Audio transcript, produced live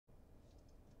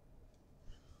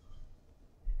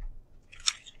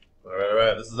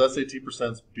right, this is SAT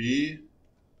Percents B.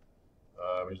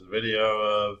 Here's a video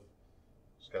of,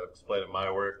 just kind of explaining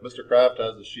my work. Mr. Kraft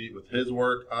has a sheet with his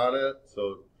work on it,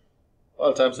 so a lot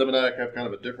of times him and I have kind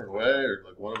of a different way, or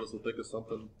like one of us will think of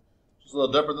something just a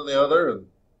little different than the other, and it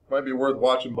might be worth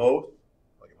watching both.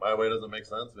 Like if my way doesn't make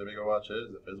sense, maybe go watch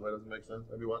his. If his way doesn't make sense,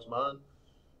 maybe watch mine.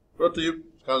 But up to you.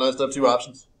 It's kind of nice to have two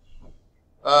options.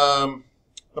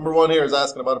 Number one here is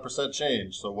asking about a percent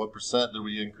change. So what percent did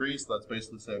we increase? That's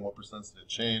basically saying what percent did it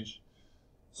change.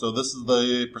 So this is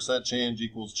the percent change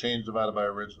equals change divided by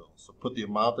original. So put the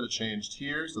amount that it changed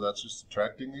here. So that's just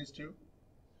subtracting these two.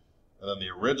 And then the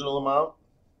original amount.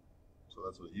 So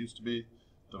that's what it used to be.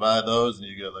 Divide those and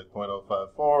you get like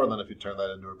 0.054. And then if you turn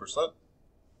that into a percent,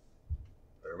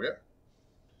 there we are.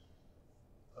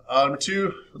 Number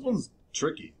two, this one's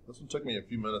tricky. This one took me a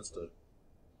few minutes to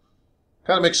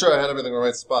kind of make sure I had everything in the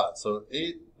right spot. So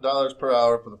 $8 per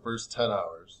hour for the first 10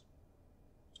 hours.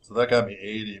 So that got me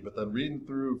 80, but then reading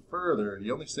through further, he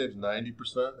only saves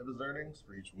 90% of his earnings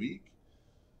for each week.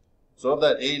 So of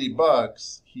that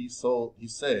 $80, he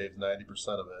saved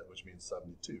 90% of it, which means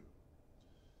 72.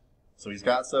 So he's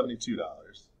got $72.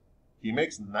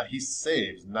 He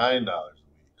saves $9 a week.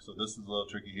 So this is a little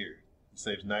tricky here. He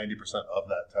saves 90% of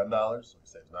that $10, so he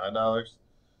saves $9.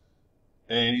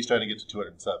 And he's trying to get to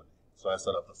 270. So I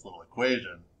set up this little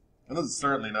equation. And this is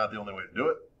certainly not the only way to do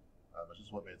it. It's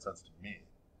just what made sense to me.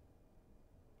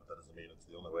 But that doesn't mean it's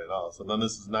the only way at all. So then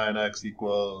this is 9x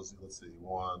equals, let's see,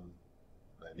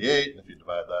 198. And if you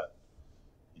divide that,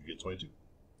 you get 22.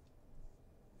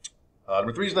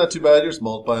 Number three is not too bad. You're just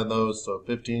multiplying those. So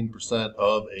 15%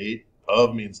 of 8.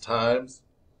 Of means times.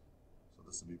 So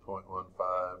this would be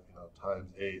 0.15,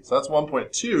 times 8. So that's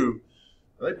 1.2.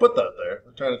 And they put that there.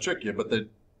 They're trying to trick you, but they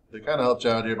kind of helped you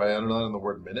out here by underlining the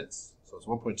word minutes. So it's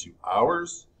 1.2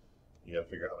 hours. You got to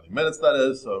figure out how many minutes that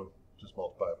is. So just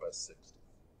multiply it by 60.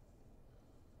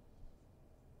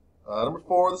 Number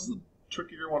four, this is a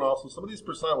trickier one also. Some of these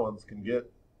percent ones can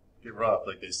get rough.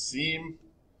 Like they seem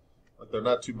like they're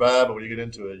not too bad, but when you get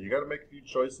into it, you got to make a few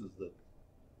choices that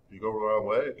if you go the wrong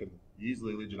way, it can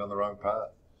easily lead you down the wrong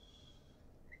path.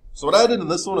 So what I did in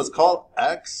this one is call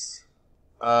X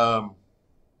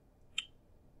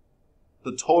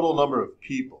the total number of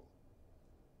people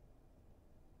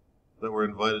that were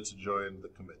invited to join the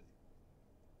committee.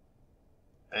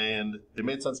 And it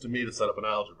made sense to me to set up an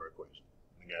algebra equation.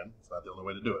 Again, it's not the only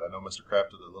way to do it. I know Mr.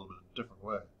 Kraft did it a little bit different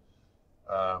way.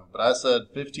 But I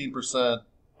said 15%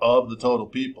 of the total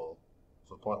people,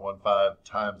 so 0.15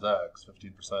 times X,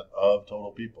 15% of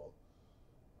total people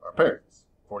are parents.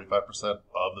 45%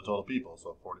 of the total people,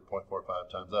 so 40.45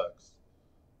 times X,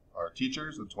 are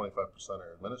teachers, and 25%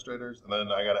 are administrators. And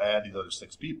then I got to add these other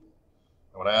 6 people.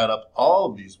 And when I add up all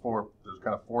of these there's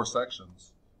kind of 4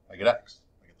 sections, I get X.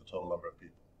 I get the total number of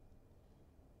people.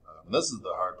 And this is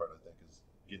the hard part, I think, is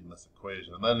getting this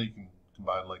equation. And then you can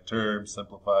combine like terms,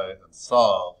 simplify, and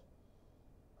solve.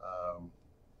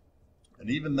 And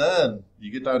even then,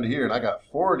 you get down to here, and I got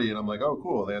 40, and I'm like, oh,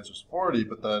 cool, the answer's 40,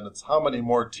 but then it's how many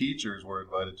more teachers were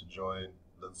invited to join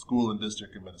than school and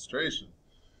district administration.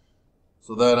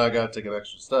 So then I got to take an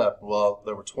extra step. Well,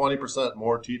 there were 20%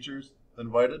 more teachers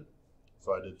invited,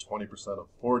 so I did 20% of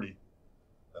 40,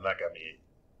 and that got me 80.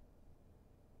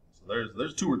 So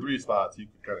there's 2 or 3 spots you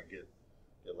can kind of get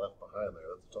left behind there.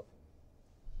 That's a tough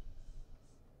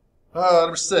one.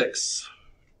 Number 6.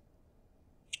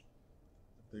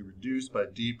 They reduce by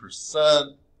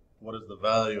D%. What is the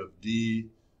value of D?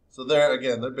 So there,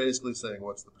 again, they're basically saying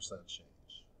what's the percent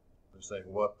change. They're saying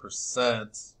what percent,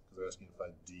 because they're asking to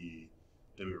find D,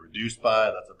 did we reduce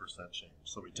by? That's a percent change.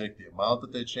 So we take the amount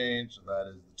that they changed, and that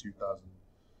is the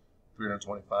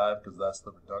 2,325, because that's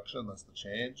the reduction, that's the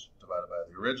change, divided by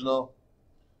the original.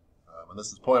 And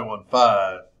this is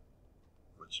 0.15,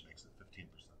 which makes it 15%.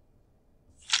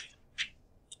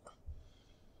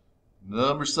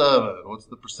 Number 7, what's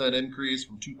the percent increase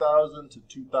from 2000 to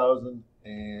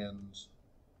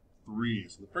 2003?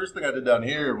 So the first thing I did down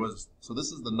here was, so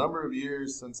this is the number of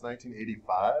years since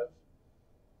 1985.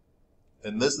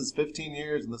 And this is 15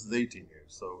 years, and this is 18 years.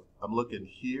 So I'm looking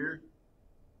here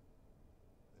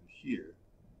and here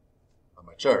on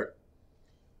my chart.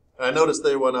 And I noticed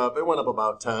they went up. It went up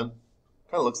about 10. Kind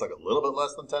of looks like a little bit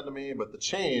less than 10 to me, but the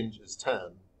change is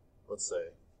 10, let's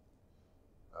say.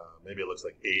 Maybe it looks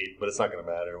like 8, but it's not going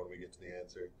to matter when we get to the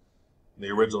answer. And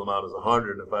the original amount is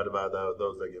 100. If I divide that with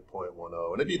those, I get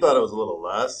 0.10. And if you thought it was a little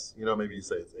less, maybe you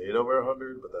say it's 8 over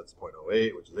 100, but that's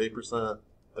 0.08, which is 8%.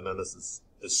 And then this is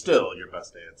still your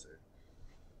best answer.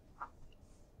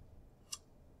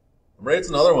 Number 8's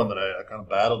another one that I kind of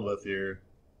battled with here.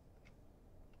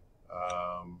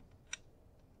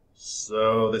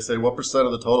 So they say what percent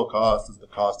of the total cost is the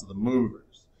cost of the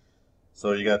movers?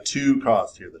 So you got two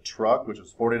costs here. The truck, which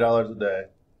is $40 a day,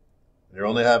 and you're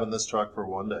only having this truck for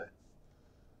 1 day,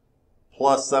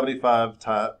 plus 75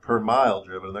 per mile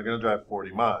driven, and they're going to drive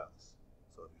 40 miles.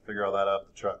 So if you figure all that out,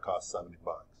 the truck costs $70.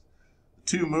 The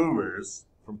two movers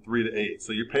from 3 to 8.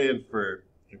 So you're paying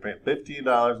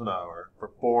 $15 an hour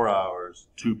for 4 hours,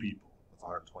 2 people. That's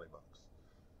 $120.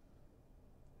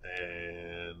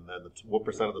 And then what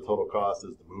percent of the total cost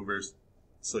is the movers?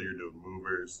 So you're doing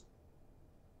movers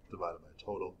divided by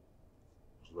total,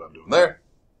 which is what I'm doing there.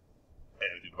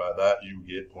 And if you divide that, you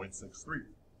get 0.63.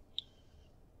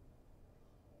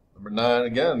 Number 9,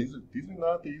 again, these are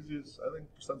not the easiest. I think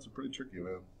percents are pretty tricky,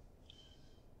 man.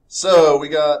 So we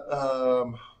got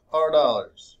R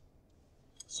dollars.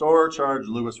 Store charged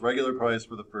Lewis regular price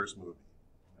for the first movie.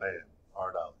 Bam,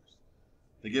 R dollars.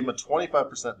 They gave him a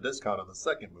 25% discount on the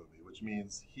second movie, which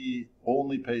means he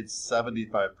only paid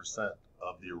 75%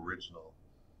 of the original.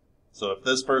 So if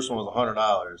this first one was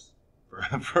 $100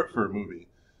 for a movie,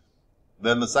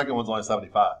 then the second one's only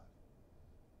 $75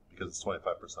 because it's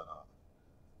 25% off.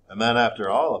 And then after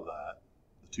all of that,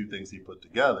 the two things he put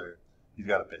together, he's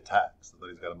got to pay tax. So then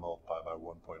he's got to multiply by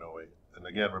 1.08. And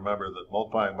again, remember that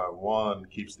multiplying by 1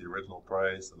 keeps the original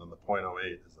price, and then the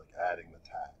 0.08 is like adding the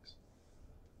tax.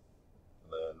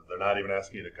 And then they're not even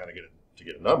asking you to kind of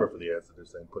get a number for the answer. They're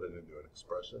saying put it into an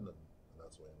expression, and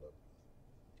that's what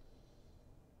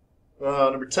we end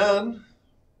up. Number 10.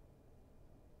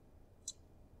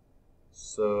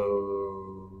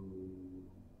 So,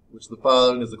 which of the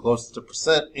following is the closest to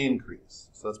percent increase?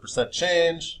 So that's percent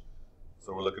change.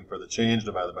 So we're looking for the change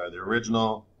divided by the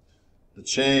original. The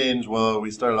change, well,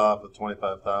 we started off with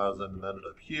 25,000 and ended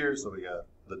up here. So we got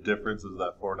the difference is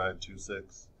that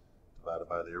 4926 divided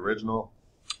by the original.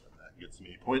 And that gets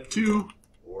me 0.2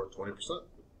 or 20%.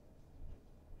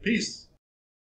 Peace.